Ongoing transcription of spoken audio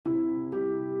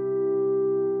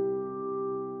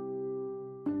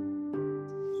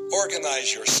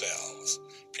Organize yourselves,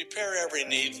 prepare every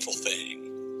needful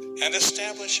thing, and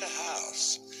establish a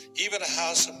house, even a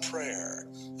house of prayer,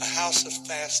 a house of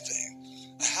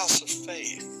fasting, a house of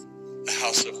faith, a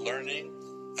house of learning,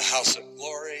 a house of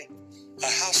glory, a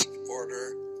house of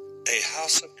order, a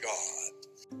house of God.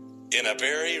 In a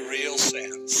very real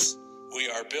sense, we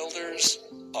are builders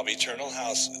of eternal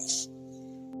houses.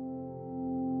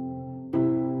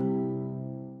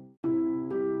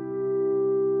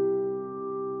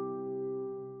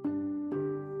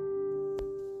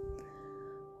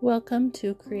 Welcome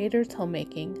to Creators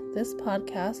Homemaking. This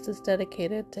podcast is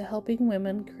dedicated to helping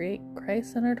women create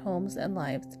Christ-centered homes and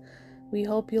lives. We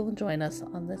hope you'll join us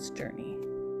on this journey.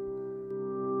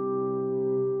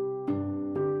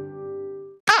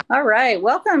 All right,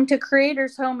 welcome to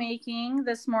Creators Homemaking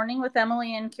this morning with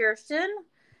Emily and Kirsten.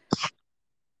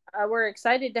 We're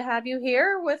excited to have you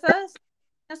here with us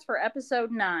for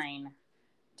episode 9.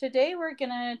 Today we're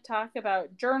going to talk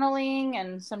about journaling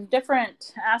and some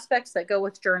different aspects that go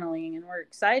with journaling, and we're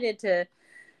excited to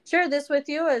share this with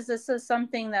you as this is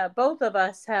something that both of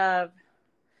us have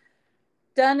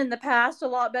done in the past a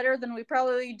lot better than we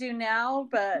probably do now,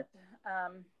 but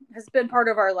has been part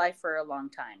of our life for a long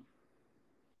time.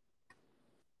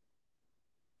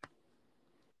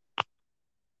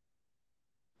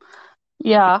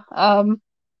 Yeah,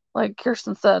 like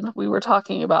Kirsten said, we were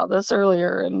talking about this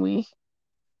earlier, and we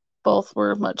both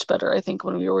were much better, I think,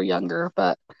 when we were younger,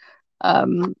 but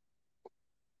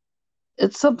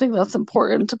it's something that's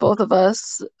important to both of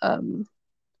us,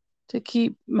 to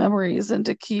keep memories and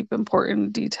to keep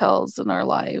important details in our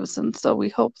lives. And so we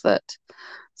hope that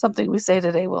something we say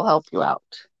today will help you out.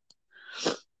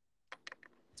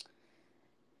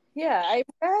 Yeah, I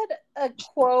read a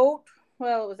quote,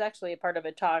 well, it was actually a part of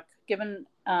a talk given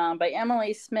by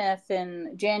Emily Smith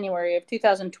in January of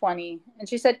 2020. And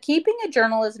she said, keeping a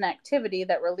journal is an activity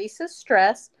that releases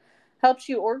stress, helps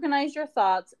you organize your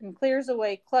thoughts, and clears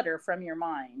away clutter from your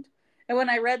mind. And when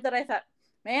I read that, I thought,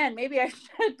 man, maybe I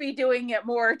should be doing it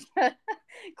more to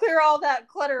clear all that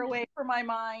clutter away from my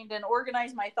mind and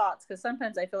organize my thoughts, because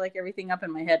sometimes I feel like everything up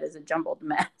in my head is a jumbled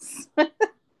mess.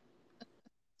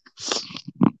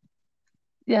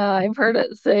 Yeah, I've heard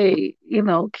it say,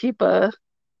 keep a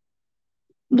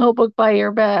notebook by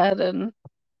your bed, and,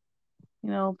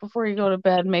 before you go to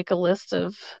bed, make a list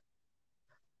of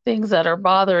things that are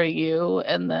bothering you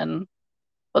and then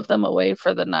put them away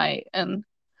for the night. And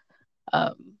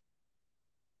I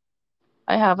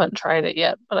haven't tried it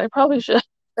yet, but I probably should.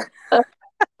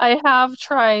 I have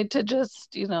tried to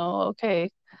just,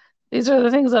 okay, these are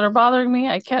the things that are bothering me.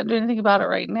 I can't do anything about it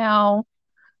right now.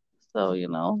 So,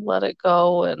 let it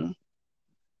go and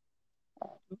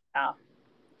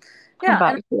come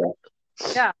back to it.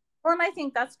 Yeah. Well, and I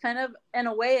think that's kind of, in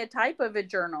a way, a type of a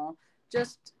journal.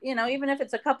 Just, even if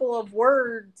it's a couple of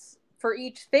words for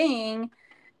each thing,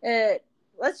 it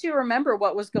lets you remember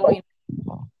what was going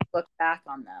on, look back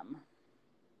on them.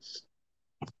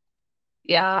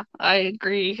 Yeah, I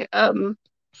agree.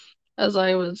 As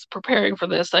I was preparing for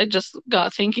this, I just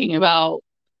got thinking about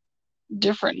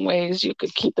different ways you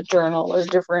could keep a journal, or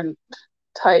different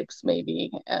types maybe.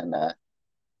 And,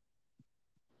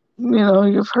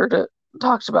 you've heard it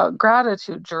talked about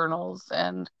gratitude journals,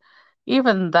 and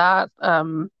even that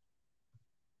can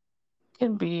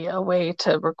be a way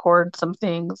to record some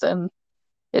things, and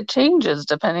it changes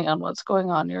depending on what's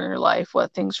going on in your life,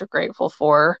 what things you're grateful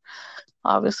for.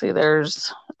 Obviously,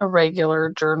 there's a regular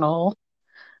journal.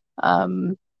 I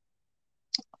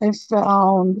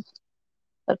found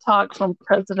a talk from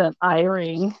President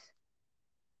Eyring,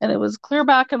 and it was clear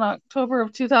back in October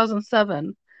of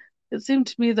 2007. It seemed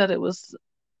to me that it was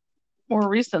more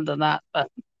recent than that, but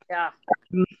yeah.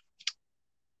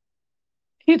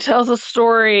 He tells a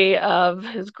story of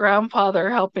his grandfather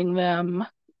helping them.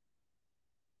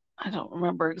 I don't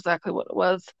remember exactly what it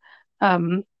was.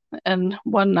 And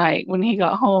one night when he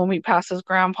got home, he passed his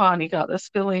grandpa, and he got this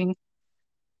feeling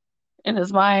in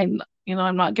his mind,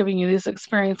 I'm not giving you these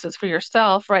experiences for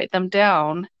yourself, write them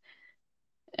down.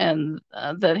 And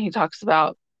then he talks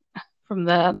about, from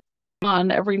then on,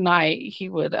 every night he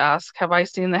would ask, have I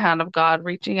seen the hand of God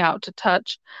reaching out to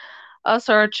touch us,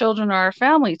 our children, or our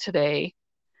family today?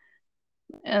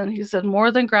 And he said,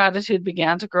 more than gratitude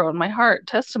began to grow in my heart.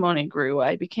 Testimony grew.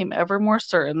 I became ever more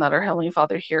certain that our Heavenly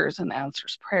Father hears and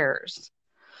answers prayers.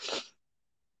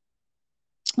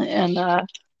 And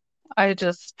I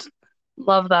just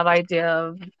love that idea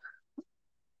of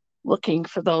looking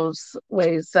for those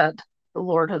ways that the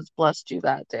Lord has blessed you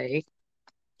that day.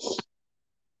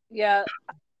 Yeah,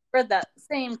 I read that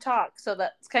same talk, so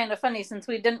that's kind of funny since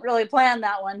we didn't really plan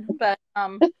that one. But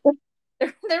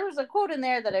there was a quote in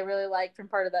there that I really liked from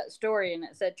part of that story, and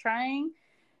it said, "Trying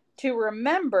to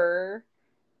remember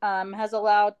has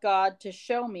allowed God to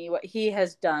show me what He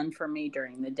has done for me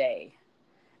during the day."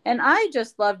 And I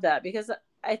just love that, because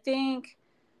I think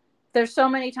there's so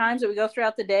many times that we go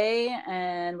throughout the day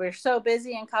and we're so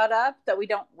busy and caught up that we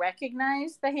don't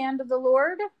recognize the hand of the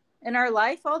Lord in our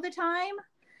life all the time.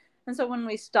 And so when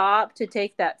we stop to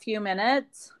take that few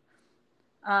minutes,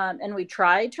 and we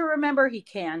try to remember, He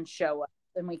can show up,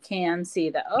 and we can see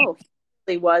that, oh, He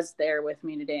really was there with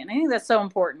me today. And I think that's so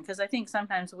important, because I think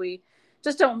sometimes we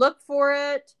just don't look for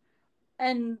it,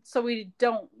 and so we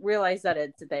don't realize that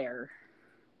it's there.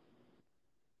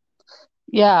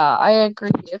 Yeah, I agree.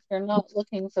 If you're not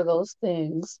looking for those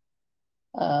things,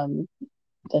 then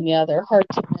yeah, they're hard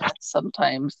to miss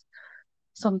sometimes.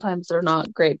 Sometimes they're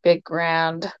not great, big,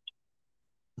 grand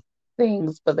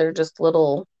things, but they're just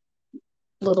little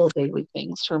daily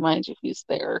things to remind you He's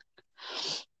there.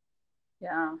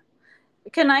 Yeah.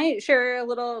 Can I share a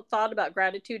little thought about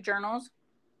gratitude journals?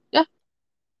 Yeah.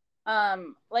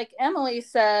 Like Emily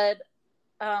said,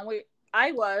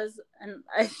 I was, and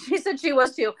she said she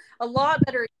was too, a lot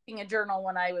better at keeping a journal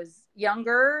when I was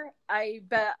younger. I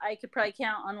bet I could probably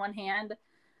count on one hand,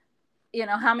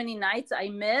 how many nights I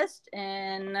missed,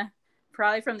 and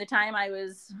probably from the time I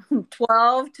was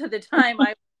 12 to the time I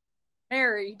was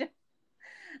married.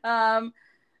 Um,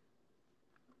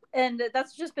 and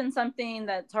that's just been something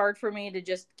that's hard for me to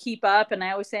just keep up. And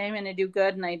I always say I'm going to do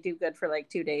good, and I do good for like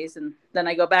 2 days, and then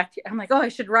I go back to, I'm like, oh, I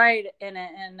should write in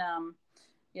it, and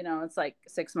it's like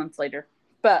 6 months later.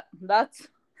 But that's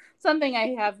something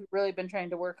I have really been trying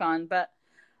to work on. But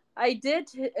I did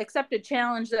accept a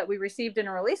challenge that we received in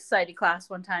a Relief Society class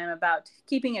one time about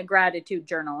keeping a gratitude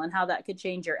journal and how that could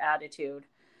change your attitude.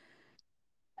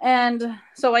 And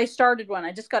so I started one.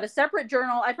 I just got a separate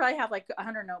journal. I probably have like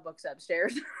 100 notebooks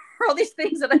upstairs for all these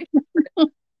things that I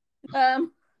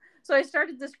so I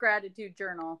started this gratitude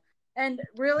journal, and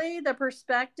really the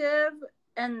perspective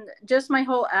and just my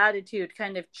whole attitude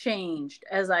kind of changed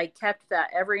as I kept that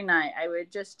every night. I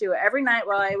would just do it every night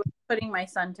while I was putting my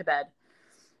son to bed.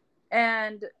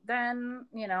 And then,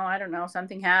 I don't know,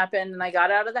 something happened and I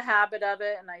got out of the habit of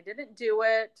it and I didn't do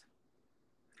it.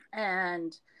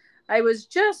 And I was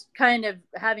just kind of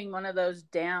having one of those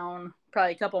down,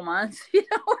 probably a couple months,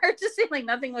 where it just seemed like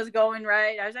nothing was going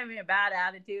right. I was having a bad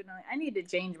attitude, and I need to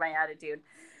change my attitude.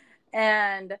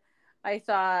 And I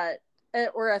thought,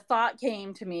 or a thought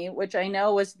came to me, which I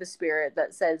know was the Spirit,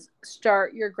 that says,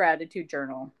 start your gratitude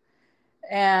journal.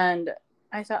 And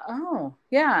I thought, oh,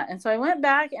 yeah. And so I went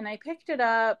back and I picked it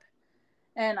up,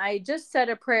 and I just said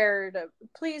a prayer to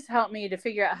please help me to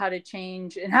figure out how to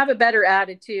change and have a better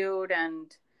attitude.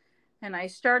 And I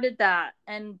started that,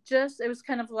 and it was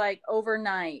kind of like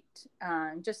overnight,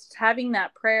 just having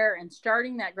that prayer and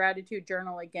starting that gratitude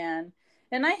journal again.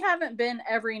 And I haven't been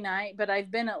every night, but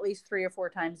I've been at least 3 or 4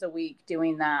 times a week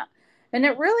doing that. And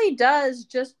it really does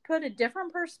just put a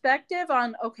different perspective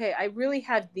on, okay, I really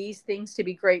have these things to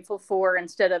be grateful for,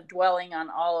 instead of dwelling on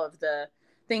all of the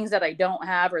things that I don't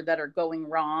have or that are going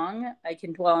wrong. I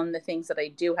can dwell on the things that I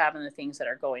do have and the things that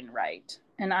are going right.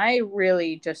 And I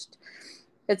really just,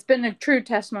 it's been a true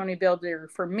testimony builder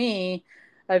for me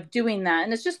of doing that.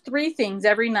 And it's just 3 things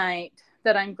every night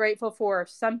that I'm grateful for,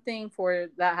 something for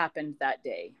that happened that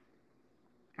day.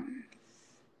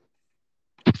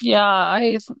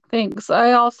 Yeah, thanks.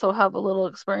 I also have a little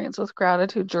experience with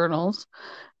gratitude journals,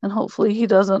 and hopefully he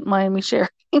doesn't mind me sharing.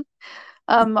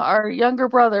 Our younger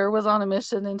brother was on a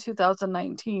mission in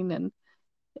 2019, and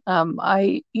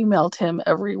I emailed him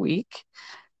every week,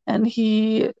 and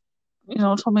he,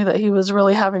 told me that he was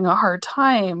really having a hard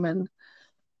time,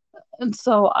 and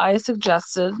so I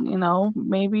suggested,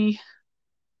 maybe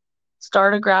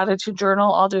start a gratitude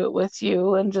journal. I'll do it with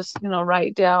you, and just,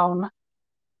 write down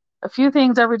a few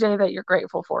things every day that you're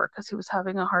grateful for, because he was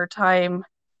having a hard time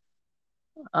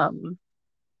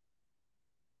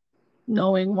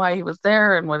knowing why he was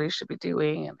there and what he should be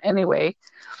doing. And anyway,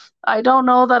 I don't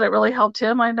know that it really helped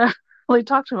him. I never really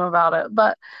talked to him about it,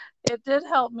 but it did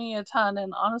help me a ton.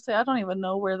 And honestly, I don't even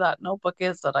know where that notebook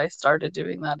is that I started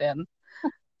doing that in.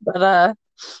 But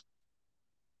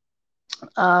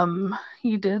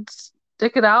he did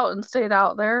stick it out and stayed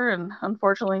out there. And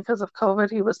unfortunately, because of COVID,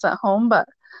 he was sent home. But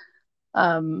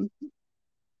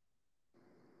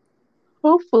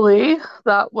hopefully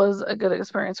that was a good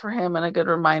experience for him and a good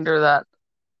reminder that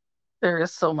there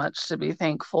is so much to be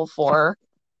thankful for.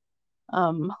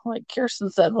 Like Kirsten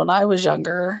said, when I was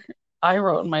younger, I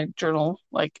wrote in my journal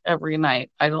like every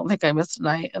night. I don't think I missed a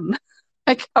night, and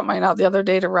I got mine out the other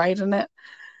day to write in it.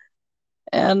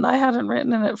 And I hadn't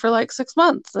written in it for like 6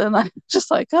 months, and I'm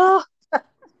just like, oh,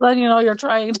 then you're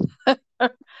trying to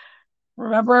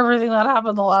remember everything that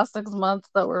happened the last 6 months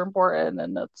that were important,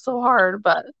 and it's so hard,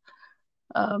 but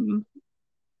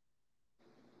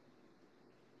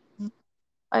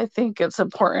I think it's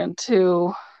important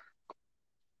to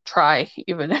try,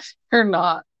 even if you're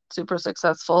not super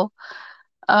successful.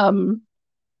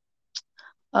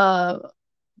 A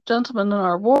gentleman in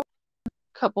our ward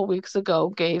a couple weeks ago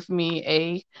gave me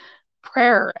a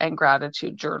prayer and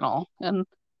gratitude journal, and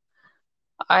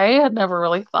I had never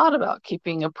really thought about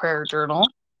keeping a prayer journal,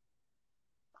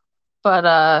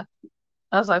 but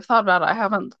as I've thought about it, I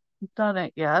haven't done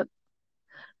it yet.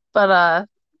 But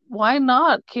why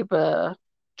not keep a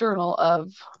journal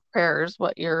of prayers,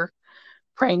 what you're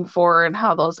praying for and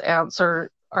how those are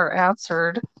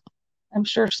answered? I'm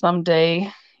sure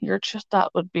someday that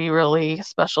would be really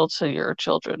special to your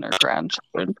children or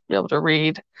grandchildren to be able to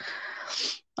read.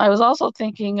 I was also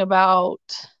thinking about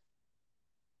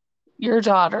your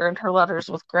daughter and her letters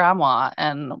with grandma,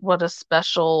 and what a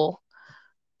special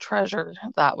treasure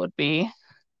that would be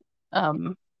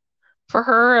for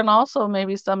her, and also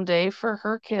maybe someday for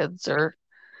her kids, or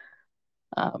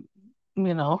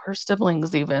her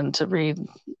siblings, even, to read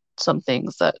some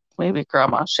things that maybe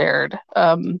grandma shared.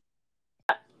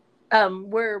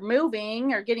 We're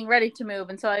moving or getting ready to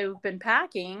move, and so I've been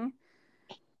packing,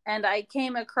 and I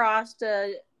came across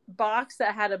a box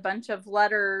that had a bunch of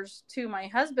letters to my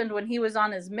husband when he was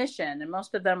on his mission, and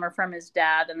most of them are from his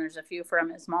dad, and there's a few from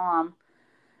his mom.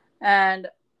 And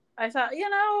I thought,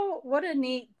 what a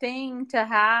neat thing to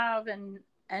have and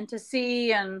to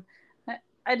see. And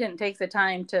I didn't take the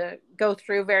time to go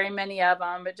through very many of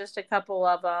them, but just a couple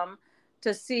of them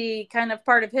to see kind of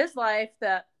part of his life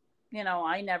that,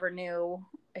 I never knew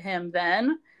him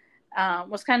then.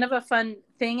 Was kind of a fun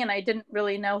thing. And I didn't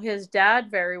really know his dad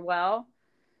very well.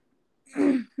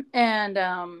 And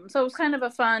so it was kind of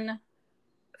a fun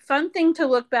thing to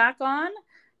look back on,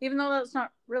 even though that's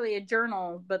not really a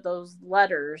journal, but those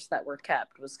letters that were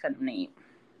kept was kind of neat.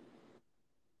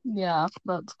 Yeah,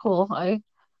 that's cool. That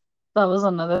was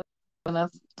another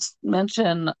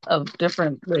mention of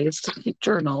different ways to keep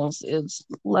journals is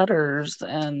letters.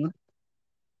 And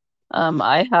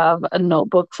I have a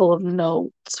notebook full of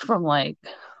notes from like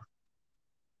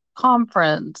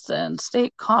conference and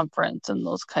state conference and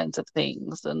those kinds of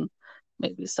things, and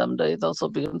maybe someday those will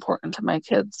be important to my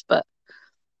kids. But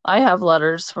I have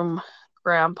letters from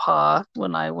grandpa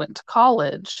when I went to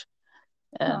college,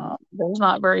 and there's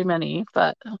not very many,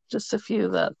 but just a few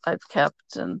that I've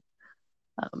kept, and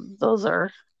those are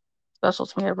special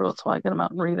to me every once in a while. I get them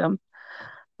out and read them.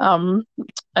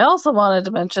 I also wanted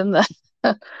to mention that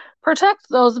protect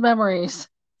those memories.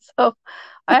 So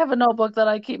I have a notebook that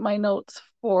I keep my notes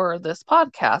for this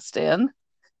podcast in.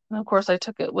 And of course, I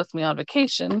took it with me on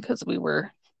vacation because we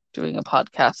were doing a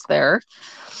podcast there.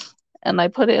 And I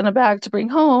put it in a bag to bring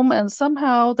home, and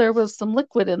somehow there was some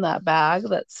liquid in that bag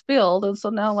that spilled. And so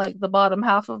now, like, the bottom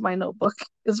half of my notebook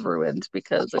is ruined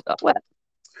because it got wet.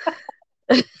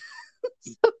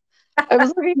 I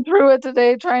was looking through it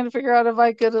today, trying to figure out if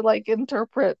I could like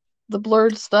interpret the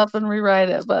blurred stuff and rewrite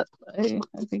it, but I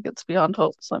think it's beyond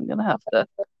hope, so I'm gonna have to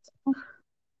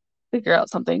figure out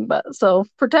something. But so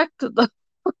protect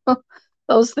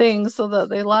those things so that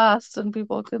they last and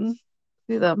people can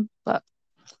see them. But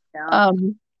I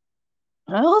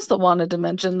also wanted to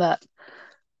mention that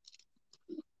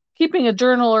keeping a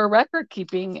journal or record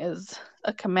keeping is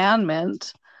a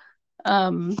commandment.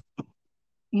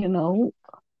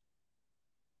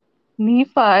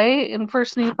 Nephi, in 1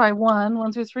 Nephi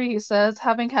 1:1-3, he says,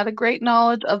 having had a great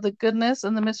knowledge of the goodness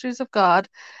and the mysteries of God,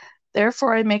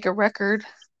 therefore I make a record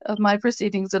of my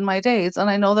proceedings in my days, and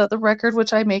I know that the record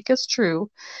which I make is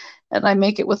true, and I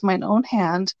make it with mine own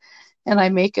hand, and I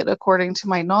make it according to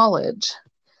my knowledge.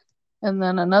 And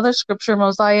then another scripture,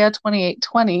 Mosiah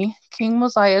 28:20, King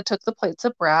Mosiah took the plates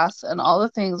of brass and all the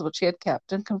things which he had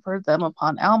kept and conferred them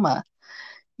upon Alma,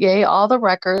 yea, all the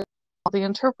records, all the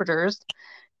interpreters,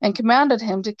 and commanded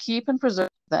him to keep and preserve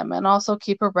them, and also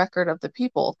keep a record of the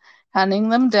people, handing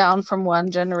them down from one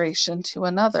generation to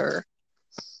another.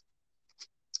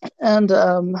 And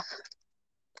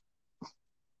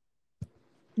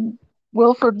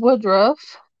Wilford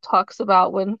Woodruff talks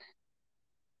about when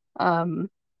the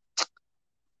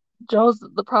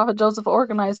prophet Joseph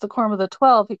organized the Quorum of the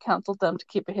 12, he counseled them to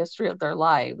keep a history of their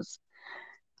lives.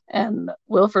 And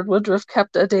Wilford Woodruff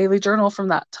kept a daily journal from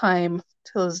that time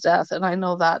till his death. And I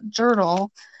know that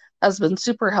journal has been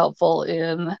super helpful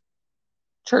in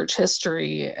church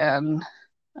history and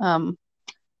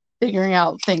figuring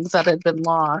out things that had been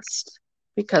lost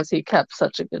because he kept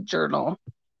such a good journal.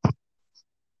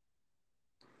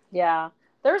 Yeah.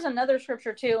 There's another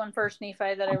scripture too in First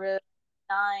Nephi that I read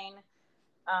 9,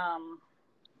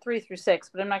 3-6,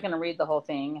 but I'm not going to read the whole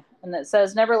thing. And it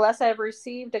says, "Nevertheless, I have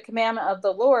received a commandment of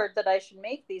the Lord that I should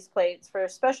make these plates for a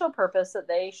special purpose, that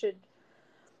they should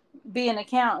be an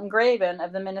account engraven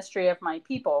of the ministry of my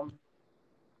people."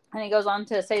 And he goes on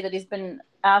to say that he's been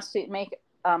asked to make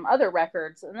other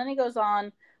records. And then he goes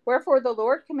on, "Wherefore the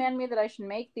Lord commanded me that I should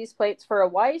make these plates for a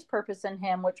wise purpose in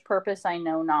him, which purpose I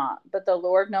know not. But the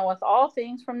Lord knoweth all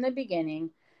things from the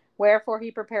beginning. Wherefore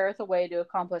he prepareth a way to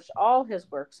accomplish all his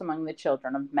works among the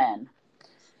children of men."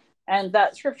 And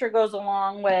that scripture goes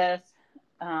along with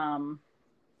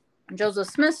Joseph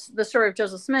Smith, the story of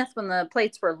Joseph Smith, when the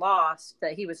plates were lost,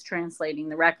 that he was translating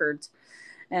the records.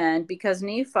 And because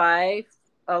Nephi,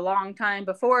 a long time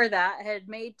before that, had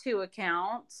made 2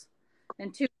 accounts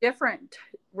and 2 different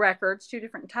records, 2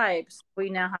 different types, we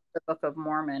now have the Book of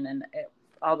Mormon, and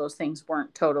all those things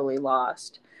weren't totally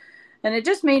lost. And it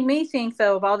just made me think,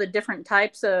 though, of all the different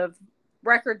types of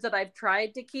records that I've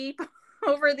tried to keep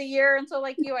over the year. And so,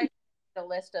 like you, I made a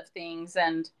list of things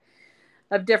and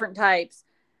of different types.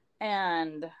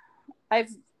 And I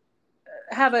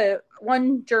have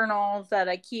one journal that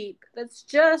I keep that's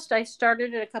I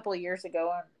started it a couple of years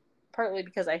ago, partly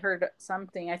because I heard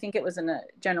something. I think it was in a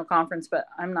general conference, but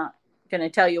I'm not going to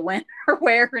tell you when or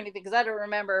where or anything because I don't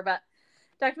remember. But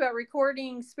talked about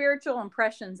recording spiritual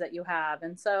impressions that you have.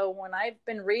 And so when I've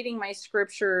been reading my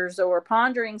scriptures or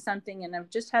pondering something and I've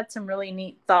just had some really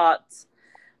neat thoughts,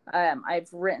 I've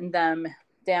written them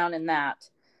down in that.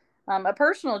 A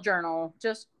personal journal,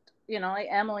 just, like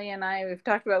Emily and I, we've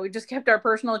talked about, we just kept our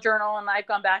personal journal, and I've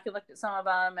gone back and looked at some of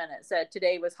them, and it said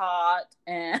today was hot,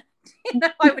 and,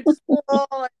 I went to school,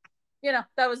 and,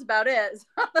 that was about it.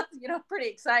 So that's, pretty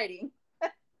exciting.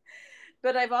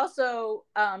 But I've also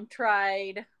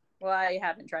tried, well, I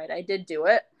haven't tried, I did do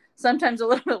it, sometimes a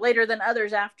little bit later than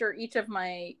others after each of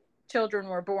my children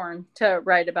were born, to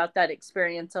write about that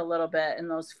experience a little bit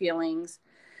and those feelings.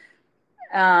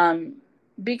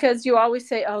 Because you always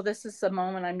say, oh, this is a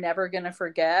moment I'm never going to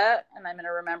forget and I'm going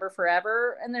to remember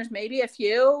forever. And there's maybe a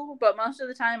few, but most of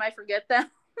the time I forget them.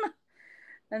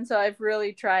 And so I've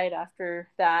really tried after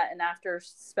that, and after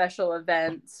special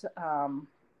events,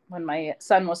 when my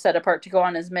son was set apart to go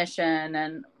on his mission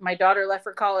and my daughter left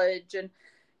for college, and,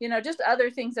 just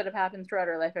other things that have happened throughout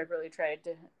our life, I've really tried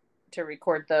to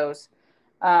record those.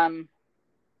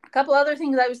 A couple other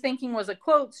things I was thinking was a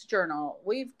quotes journal.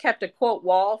 We've kept a quote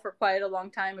wall for quite a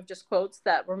long time of just quotes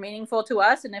that were meaningful to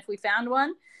us. And if we found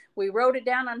one, we wrote it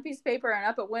down on a piece of paper and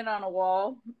up it went on a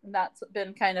wall. And that's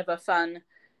been kind of a fun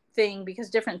thing because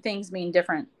different things mean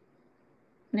different,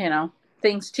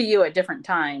 things to you at different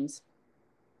times.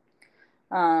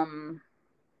 And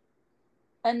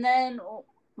then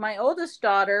my oldest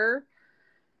daughter,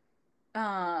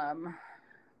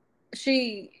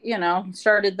 she,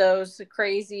 started those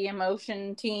crazy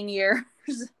emotion teen years.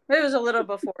 It was a little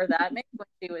before that, maybe when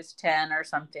she was 10 or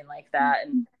something like that.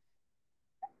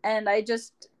 And I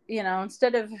just,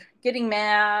 instead of getting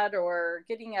mad or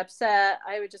getting upset,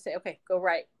 I would just say, okay, go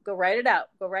write it out,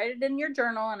 go write it in your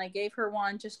journal. And I gave her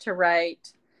one just to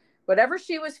write whatever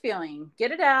she was feeling,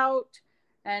 get it out.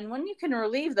 And when you can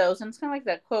relieve those, and it's kind of like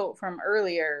that quote from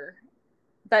earlier,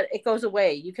 that it goes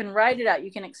away. You can write it out.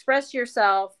 You can express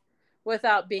yourself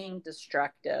without being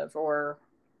destructive or,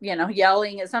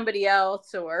 yelling at somebody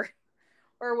else or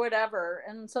whatever.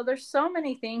 And so there's so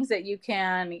many things that you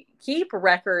can keep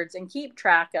records and keep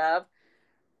track of.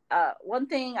 One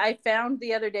thing I found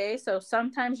the other day, so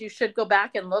sometimes you should go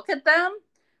back and look at them,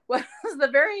 was the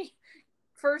very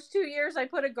first 2 years I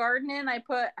put a garden in. I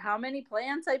put how many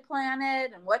plants I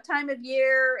planted and what time of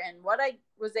year and what I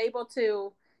was able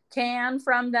to can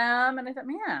from them. And I thought,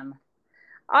 man,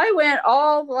 I went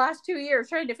all the last 2 years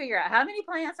trying to figure out how many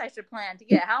plants I should plant to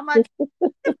get how much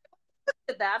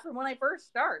that from when I first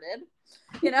started,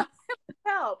 it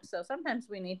helps. So sometimes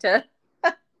we need to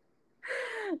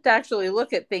actually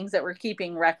look at things that we're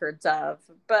keeping records of,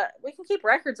 but we can keep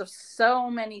records of so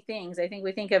many things. I think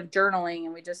we think of journaling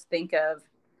and we just think of,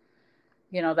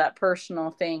 that personal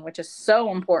thing, which is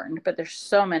so important, but there's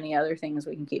so many other things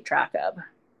we can keep track of.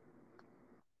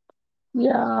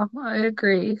 Yeah, I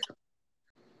agree.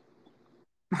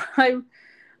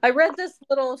 I read this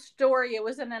little story. It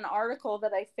was in an article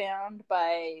that I found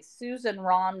by Susan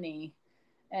Romney,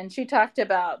 and she talked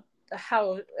about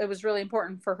how it was really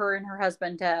important for her and her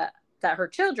husband that her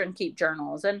children keep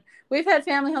journals. And we've had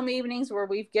family home evenings where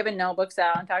we've given notebooks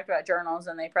out and talked about journals,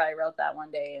 and they probably wrote that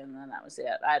one day and then that was it.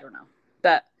 I don't know.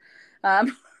 But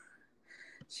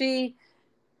she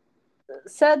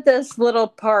said this little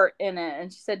part in it,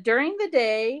 and she said, during the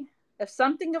day, If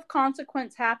something of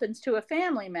consequence happens to a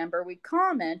family member, we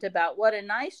comment about what a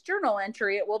nice journal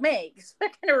entry it will make. So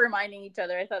kind of reminding each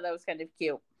other. I thought that was kind of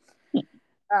cute.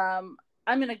 I'm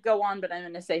going to go on, but I'm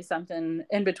going to say something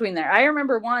in between there. I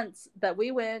remember once that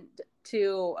we went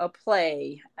to a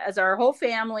play as our whole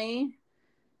family.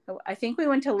 I think we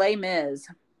went to Les Mis.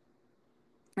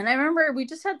 And I remember we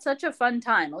just had such a fun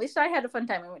time. At least I had a fun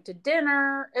time. We went to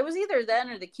dinner. It was either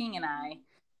then or the King and I.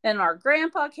 And our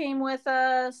grandpa came with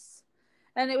us.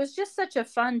 And it was just such a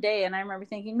fun day. And I remember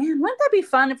thinking, man, wouldn't that be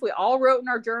fun if we all wrote in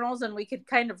our journals and we could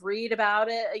kind of read about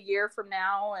it a year from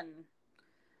now,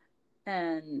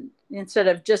 and instead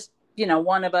of just,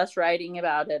 one of us writing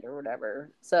about it or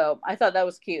whatever. So I thought that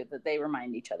was cute that they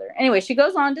remind each other. Anyway, she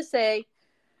goes on to say,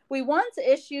 we once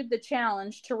issued the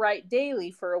challenge to write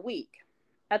daily for a week.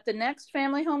 At the next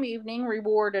family home evening,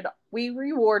 we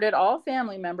rewarded all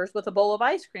family members with a bowl of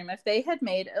ice cream if they had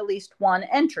made at least one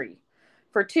entry.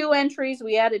 For 2 entries,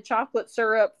 we added chocolate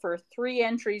syrup. For 3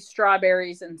 entries,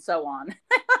 strawberries, and so on.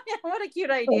 What a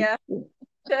cute idea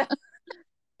to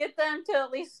get them to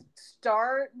at least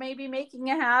start maybe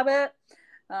making a habit.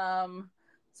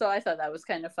 So I thought that was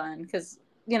kind of fun because,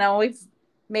 we've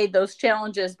made those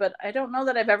challenges, but I don't know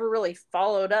that I've ever really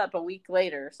followed up a week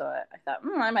later. So I thought,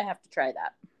 I might have to try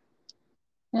that.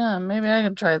 Yeah, maybe I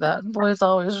can try that. Boys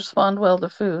always respond well to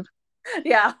food.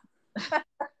 Yeah.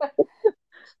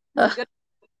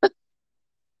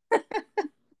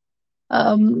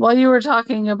 While you were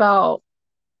talking about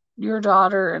your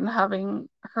daughter and having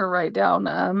her write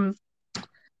down,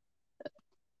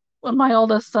 when my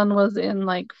oldest son was in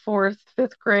like 4th,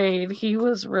 5th grade, he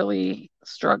was really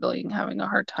struggling, having a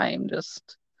hard time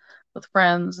just with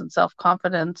friends and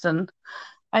self-confidence. And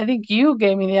I think you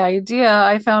gave me the idea.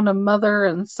 I found a mother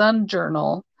and son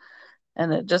journal,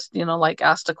 and it just, like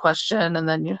asked a question, and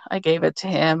then I gave it to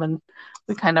him, and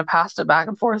we kind of passed it back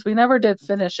and forth. We never did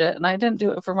finish it, and I didn't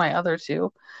do it for my other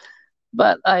 2.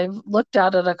 But I've looked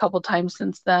at it a couple times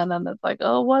since then, and it's like,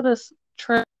 oh, what a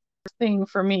trick thing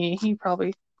for me. He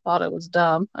probably thought it was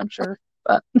dumb, I'm sure,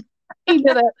 but he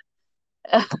did it.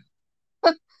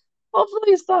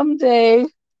 Hopefully someday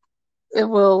it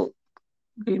will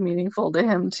be meaningful to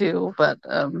him too, but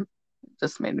it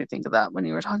just made me think of that when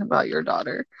you were talking about your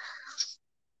daughter.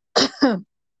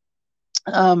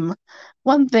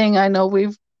 One thing I know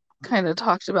we've kind of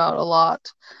talked about a lot.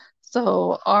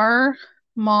 So our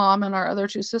mom and our other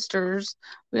 2 sisters,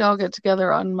 we all get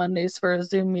together on Mondays for a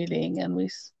Zoom meeting, and we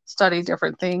study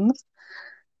different things.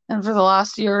 And for the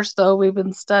last year or so, we've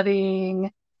been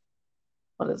studying,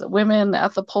 women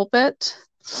at the pulpit.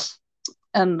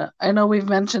 And I know we've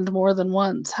mentioned more than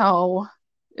once how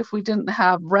if we didn't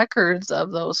have records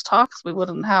of those talks, we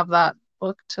wouldn't have that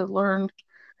book to learn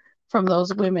from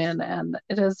those women. And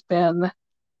it has been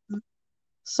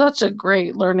such a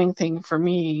great learning thing for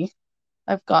me.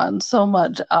 I've gotten so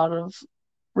much out of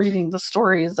reading the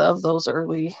stories of those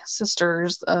early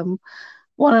sisters.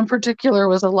 One in particular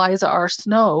was Eliza R.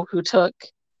 Snow, who took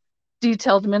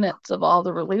detailed minutes of all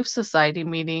the Relief Society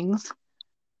meetings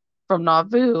from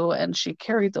Nauvoo, and she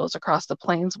carried those across the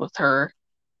plains with her.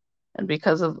 And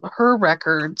because of her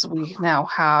records, we now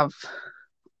have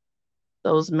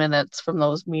those minutes from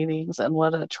those meetings, and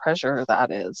what a treasure that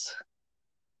is.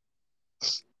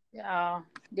 Yeah,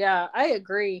 I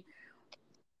agree.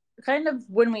 Kind of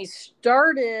when we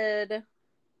started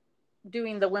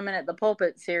doing the Women at the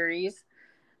Pulpit series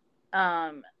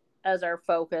as our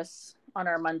focus on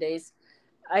our Mondays,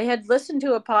 I had listened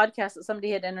to a podcast that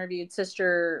somebody had interviewed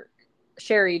Sister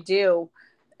Sherry Dew,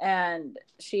 and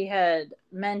she had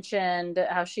mentioned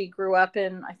how she grew up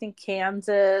in, I think,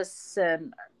 Kansas,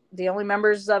 and the only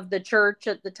members of the church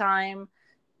at the time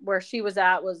where she was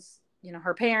at was,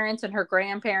 her parents and her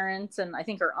grandparents, and I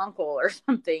think her uncle or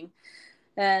something.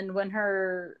 And when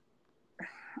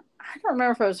I don't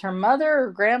remember if it was her mother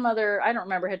or grandmother, I don't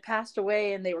remember, had passed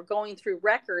away, and they were going through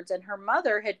records, and her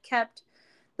mother had kept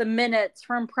the minutes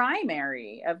from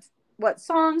primary of what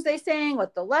songs they sang,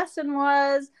 what the lesson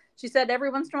was. She said every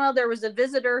once in a while there was a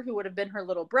visitor who would have been her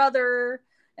little brother.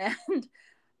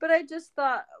 But I just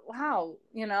thought, wow,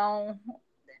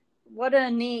 what a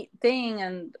neat thing.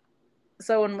 And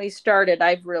so when we started,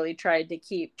 I've really tried to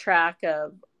keep track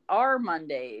of our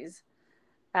Mondays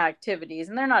activities,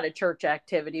 and they're not a church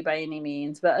activity by any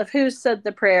means, but of who's said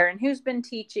the prayer and who's been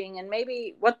teaching, and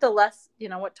maybe what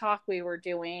what talk we were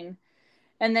doing,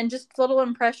 and then just little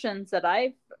impressions that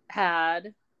I've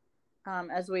had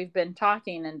as we've been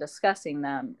talking and discussing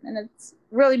them. And it's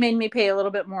really made me pay a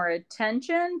little bit more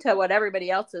attention to what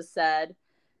everybody else has said,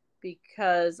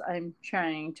 because I'm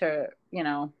trying to,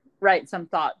 write some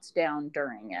thoughts down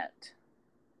during it.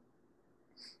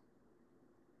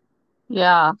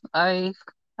 Yeah, I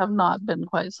have not been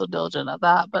quite so diligent at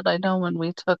that, but I know when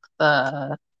we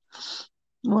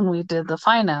did the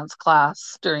finance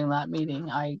class during that meeting,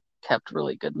 I kept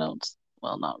really good notes.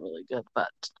 Well, not really good, but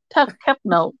kept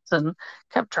notes and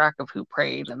kept track of who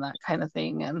prayed and that kind of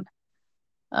thing. And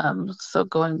so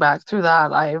going back through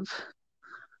that, I've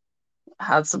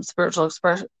had some spiritual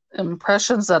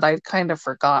impressions that I'd kind of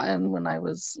forgotten when I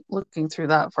was looking through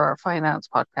that for our finance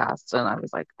podcast. And I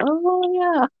was like, oh,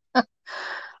 yeah.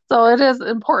 So it is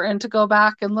important to go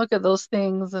back and look at those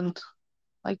things. And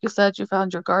like you said, you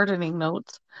found your gardening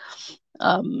notes.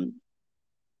 Um,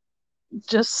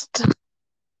 just,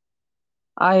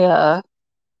 I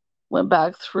went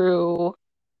back through,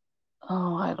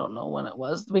 oh, I don't know when it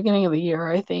was, the beginning of the year,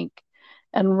 I think,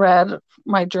 and read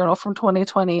my journal from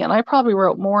 2020. And I probably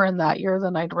wrote more in that year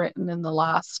than I'd written in the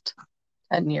last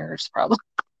 10 years, probably.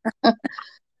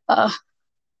 Uh,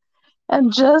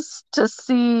 and just to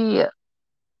see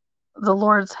the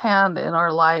Lord's hand in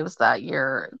our lives that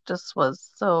year just was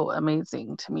so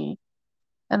amazing to me.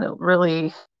 And it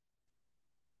really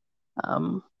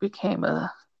became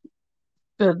a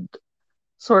good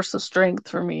source of strength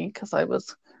for me because I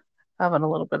was having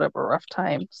a little bit of a rough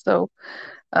time. So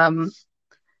um,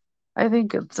 I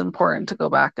think it's important to go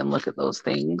back and look at those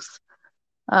things.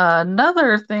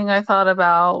 Another thing I thought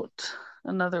about,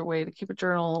 another way to keep a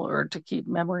journal or to keep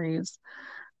memories,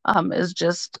 is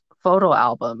just photo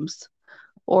albums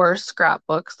or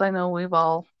scrapbooks. I know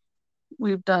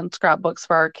we've done scrapbooks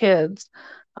for our kids.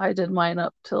 I did mine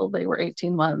up till they were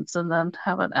 18 months and then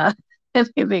haven't added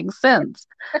anything since.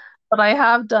 But I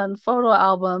have done photo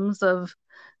albums of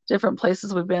different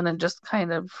places we've been and just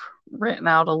kind of written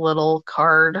out a little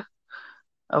card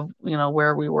of,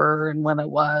 where we were and when it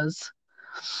was.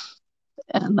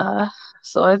 And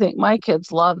so I think my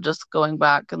kids love just going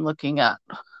back and looking at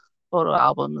photo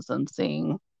albums and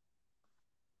seeing,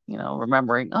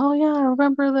 remembering, oh yeah, I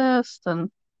remember this. And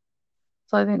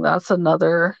so I think that's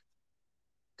another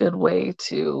good way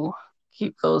to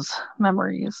keep those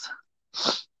memories.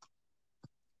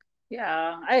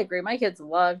 Yeah, I agree. My kids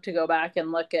love to go back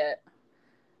and look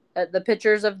at the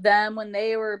pictures of them when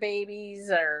they were babies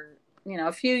or,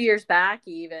 a few years back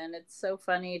even. It's so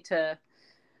funny to,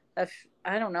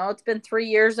 I don't know, it's been 3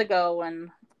 years ago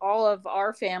when all of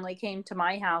our family came to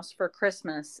my house for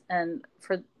Christmas. And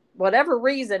for whatever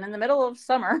reason, in the middle of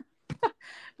summer,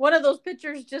 one of those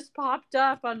pictures just popped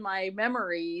up on my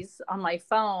memories on my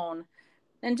phone.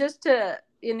 And just to,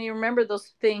 you remember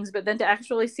those things, but then to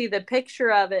actually see the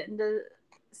picture of it and to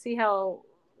see how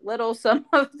little some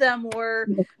of them were,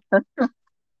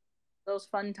 those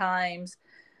fun times.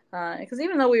 Because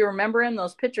even though we remember them,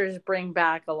 those pictures bring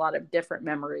back a lot of different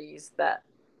memories that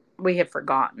we have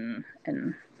forgotten.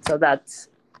 And so that's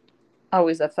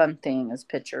always a fun thing is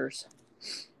pictures.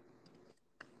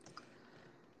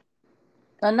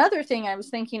 Another thing I was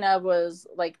thinking of was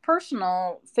like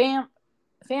personal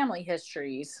family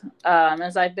histories.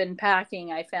 As I've been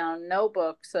packing, I found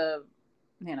notebooks of,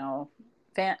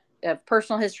 of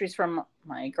personal histories from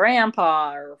my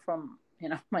grandpa or from,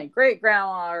 my great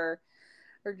grandma or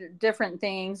different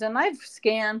things. And I've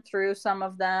scanned through some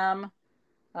of them.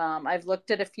 I've looked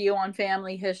at a few on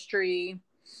family history.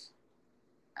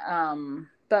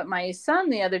 But my son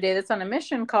the other day that's on a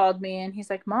mission called me and he's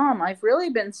like, Mom, I've really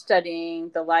been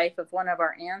studying the life of one of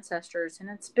our ancestors. And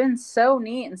it's been so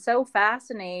neat and so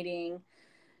fascinating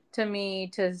to me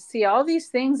to see all these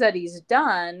things that he's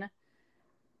done.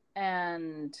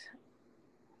 And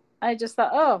I just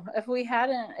thought, oh,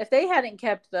 if they hadn't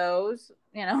kept those,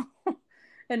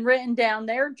 and written down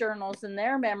their journals and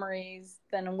their memories,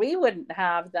 then we wouldn't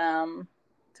have them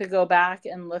to go back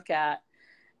and look at.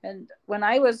 And when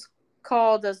I was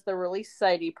called as the Relief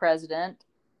Society president,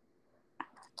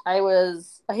 I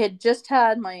had just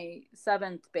had my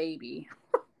 7th baby.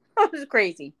 It was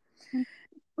crazy.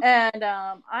 And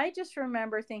I just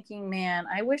remember thinking, man,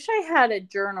 I wish I had a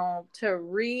journal to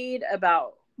read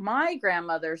about my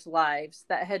grandmother's lives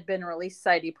that had been Relief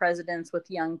Society presidents with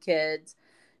young kids,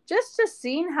 just to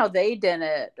seeing how they did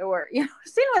it or,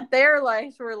 seeing what their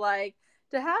lives were like.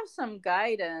 To have some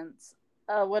guidance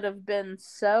would have been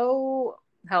so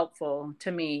helpful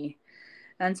to me.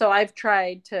 And so I've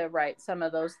tried to write some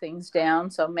of those things down.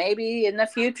 So maybe in the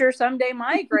future, someday,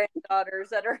 my granddaughters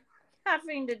that are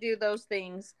having to do those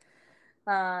things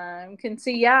can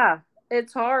see, yeah,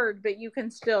 it's hard, but you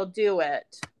can still do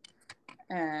it.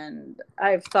 And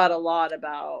I've thought a lot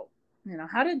about,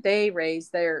 how did they raise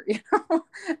their,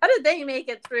 how did they make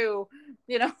it through,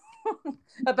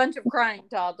 a bunch of crying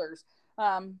toddlers?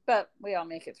 But we all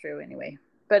make it through anyway.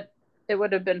 But it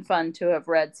would have been fun to have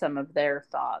read some of their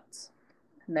thoughts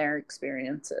and their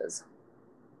experiences.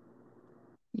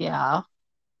 Yeah.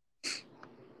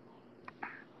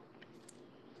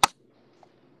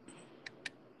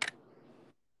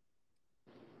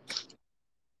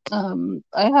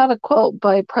 I had a quote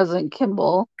by President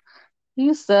Kimball.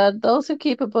 He said, "Those who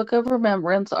keep a book of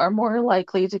remembrance are more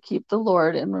likely to keep the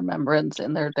Lord in remembrance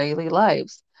in their daily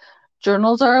lives.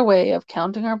 Journals are a way of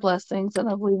counting our blessings and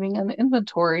of leaving an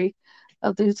inventory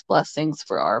of these blessings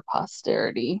for our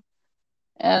posterity."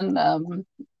 And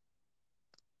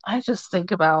I just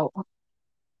think about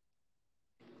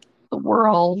the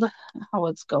world, how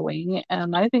it's going,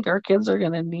 and I think our kids are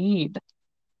going to need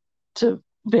to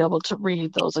be able to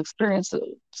read those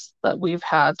experiences that we've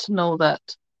had to know that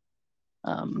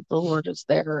the Lord is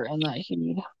there and that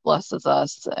He blesses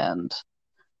us. And,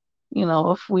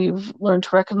 if we've learned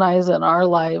to recognize it in our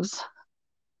lives,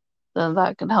 then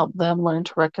that can help them learn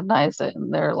to recognize it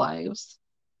in their lives.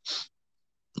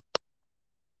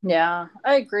 Yeah,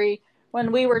 I agree.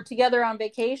 When we were together on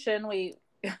vacation, we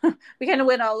we kind of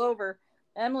went all over.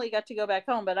 Emily got to go back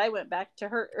home, but I went back to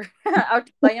her out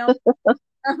to my own.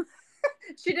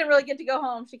 She didn't really get to go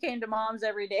home. She came to mom's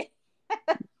every day.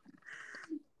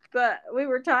 But we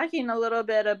were talking a little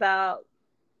bit about,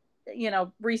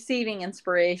 receiving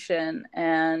inspiration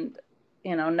and,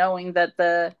 knowing that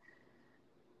the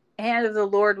hand of the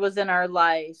Lord was in our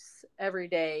lives every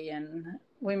day. And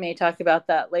we may talk about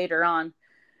that later on.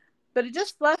 But it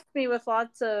just left me with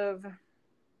lots of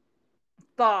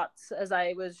thoughts as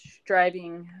I was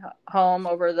driving home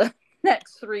over the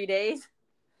next 3 days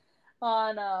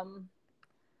on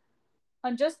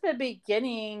just the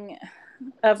beginning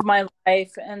of my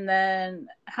life, and then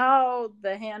how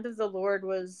the hand of the Lord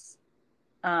was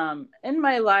in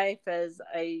my life as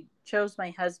I chose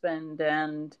my husband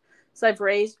and as I've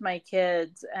raised my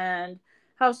kids, and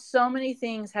how so many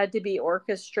things had to be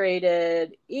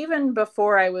orchestrated even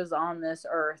before I was on this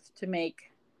earth to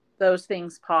make those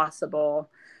things possible.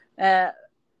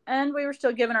 And we were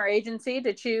still given our agency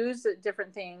to choose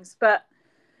different things, but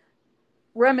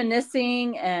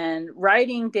reminiscing and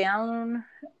writing down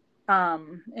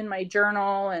in my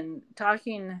journal and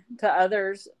talking to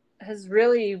others has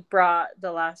really brought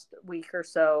the last week or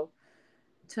so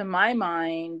to my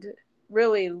mind,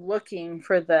 really looking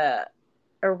for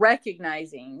or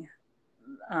recognizing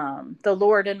the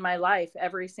Lord in my life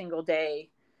every single day.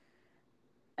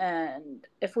 And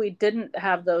if we didn't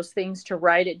have those things to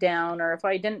write it down, or if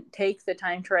I didn't take the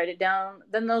time to write it down,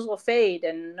 then those will fade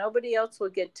and nobody else will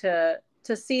get to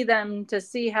see them, to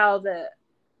see how the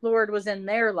Lord was in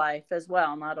their life as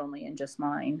well, not only in just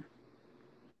mine.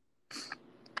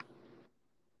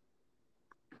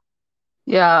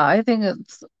 Yeah, I think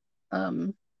it's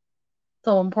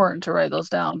so important to write those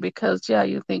down because, yeah,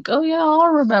 you think, oh, yeah, I'll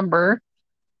remember.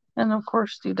 And of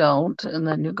course you don't. And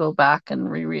then you go back and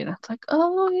reread it. It's like,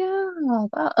 oh,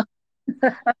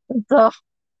 yeah. So,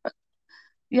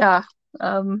 yeah,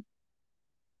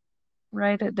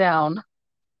 write it down.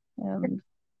 And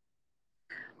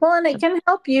Well, and it can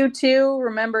help you to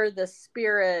remember the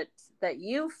spirit that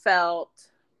you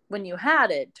felt when you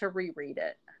had it, to reread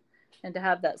it and to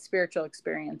have that spiritual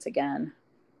experience again.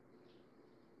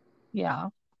 yeah,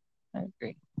 I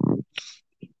agree.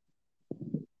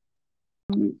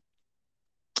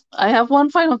 I have one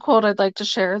final quote I'd like to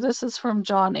share. This is from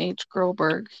John H.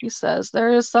 Groberg. He says,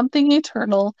 "There is something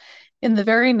eternal in the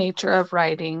very nature of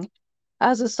writing,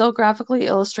 as is so graphically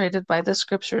illustrated by the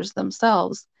scriptures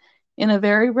themselves. In a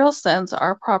very real sense,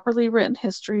 our properly written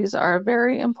histories are a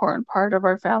very important part of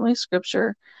our family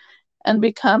scripture and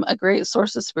become a great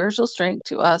source of spiritual strength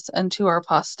to us and to our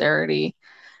posterity."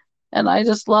 And I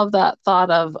just love that thought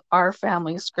of our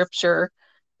family scripture.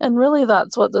 And really,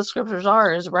 that's what the scriptures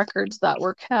are, is records that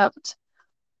were kept.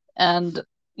 And,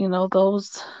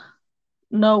 those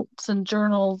notes and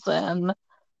journals and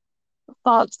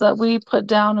thoughts that we put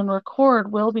down and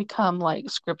record will become like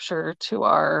scripture to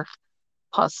our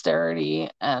posterity.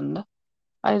 And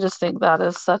I just think that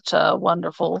is such a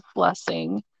wonderful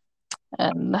blessing,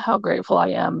 and how grateful I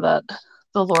am that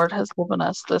the Lord has given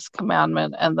us this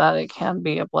commandment and that it can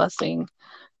be a blessing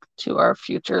to our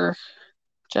future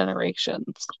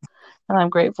generations. And I'm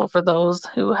grateful for those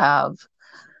who have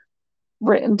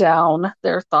written down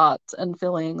their thoughts and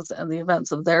feelings and the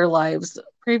events of their lives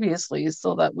previously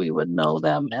so that we would know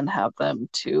them and have them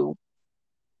to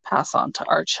pass on to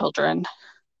our children.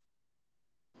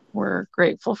 We're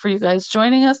grateful for you guys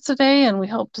joining us today, and we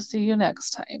hope to see you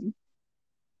next time.